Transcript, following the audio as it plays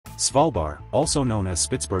Svalbard, also known as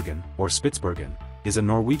Spitsbergen, or Spitsbergen, is a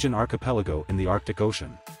Norwegian archipelago in the Arctic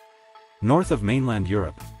Ocean. North of mainland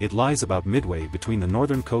Europe, it lies about midway between the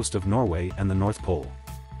northern coast of Norway and the North Pole.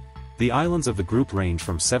 The islands of the group range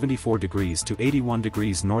from 74 degrees to 81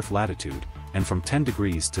 degrees north latitude, and from 10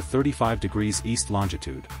 degrees to 35 degrees east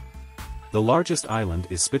longitude. The largest island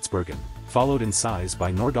is Spitsbergen, followed in size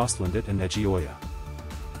by Nordøstlandet and Egøya.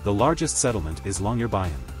 The largest settlement is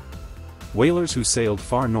Longyearbyen. Whalers who sailed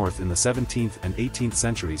far north in the 17th and 18th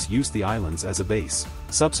centuries used the islands as a base.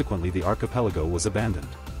 Subsequently the archipelago was abandoned.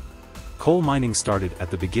 Coal mining started at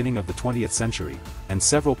the beginning of the 20th century, and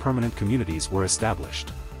several permanent communities were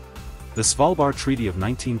established. The Svalbard Treaty of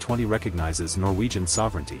 1920 recognizes Norwegian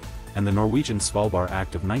sovereignty, and the Norwegian Svalbard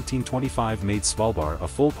Act of 1925 made Svalbard a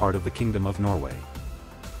full part of the Kingdom of Norway.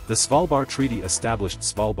 The Svalbard Treaty established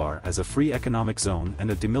Svalbard as a free economic zone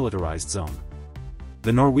and a demilitarized zone.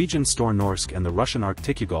 The Norwegian Store Norsk and the Russian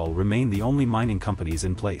Arktikugol remain the only mining companies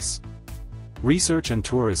in place. Research and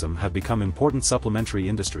tourism have become important supplementary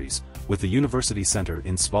industries, with the University Center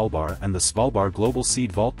in Svalbard and the Svalbard Global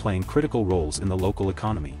Seed Vault playing critical roles in the local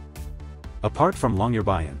economy. Apart from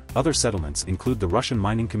Longyearbyen, other settlements include the Russian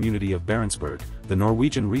mining community of Barentsburg, the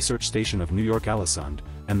Norwegian research station of New York Alesund,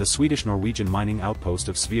 and the Swedish-Norwegian mining outpost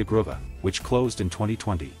of Sveagruva, which closed in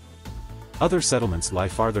 2020. Other settlements lie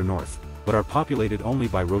farther north, but are populated only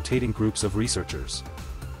by rotating groups of researchers.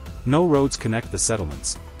 No roads connect the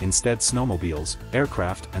settlements, instead snowmobiles,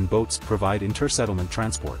 aircraft and boats provide inter-settlement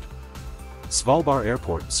transport. Svalbard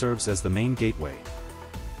Airport serves as the main gateway.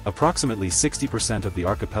 Approximately 60% of the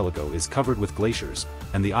archipelago is covered with glaciers,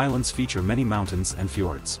 and the islands feature many mountains and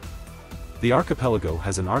fjords. The archipelago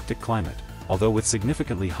has an Arctic climate, although with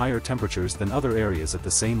significantly higher temperatures than other areas at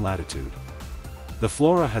the same latitude. The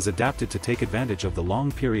flora has adapted to take advantage of the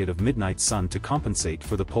long period of midnight sun to compensate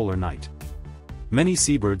for the polar night. Many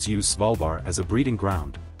seabirds use Svalbard as a breeding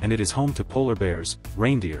ground, and it is home to polar bears,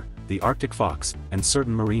 reindeer, the Arctic fox, and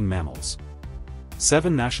certain marine mammals.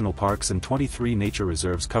 7 national parks and 23 nature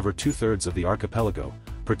reserves cover 2/3 of the archipelago,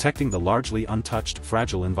 protecting the largely untouched,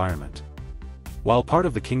 fragile environment. While part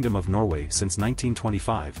of the Kingdom of Norway since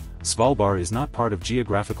 1925, Svalbard is not part of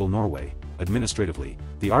geographical Norway. Administratively,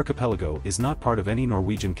 the archipelago is not part of any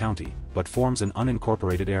Norwegian county, but forms an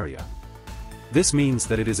unincorporated area. This means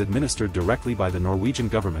that it is administered directly by the Norwegian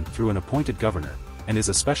government through an appointed governor, and is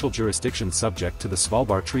a special jurisdiction subject to the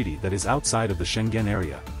Svalbard Treaty that is outside of the Schengen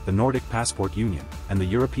area, the Nordic Passport Union, and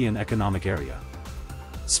the European Economic Area.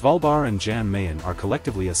 Svalbard and Jan Mayen are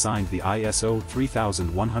collectively assigned the ISO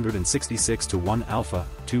 3166-1 Alpha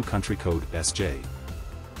 2 country code SJ.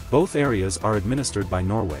 Both areas are administered by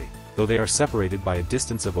Norway, though they are separated by a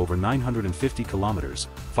distance of over 950 kilometers,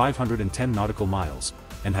 510 nautical miles,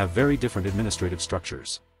 and have very different administrative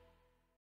structures.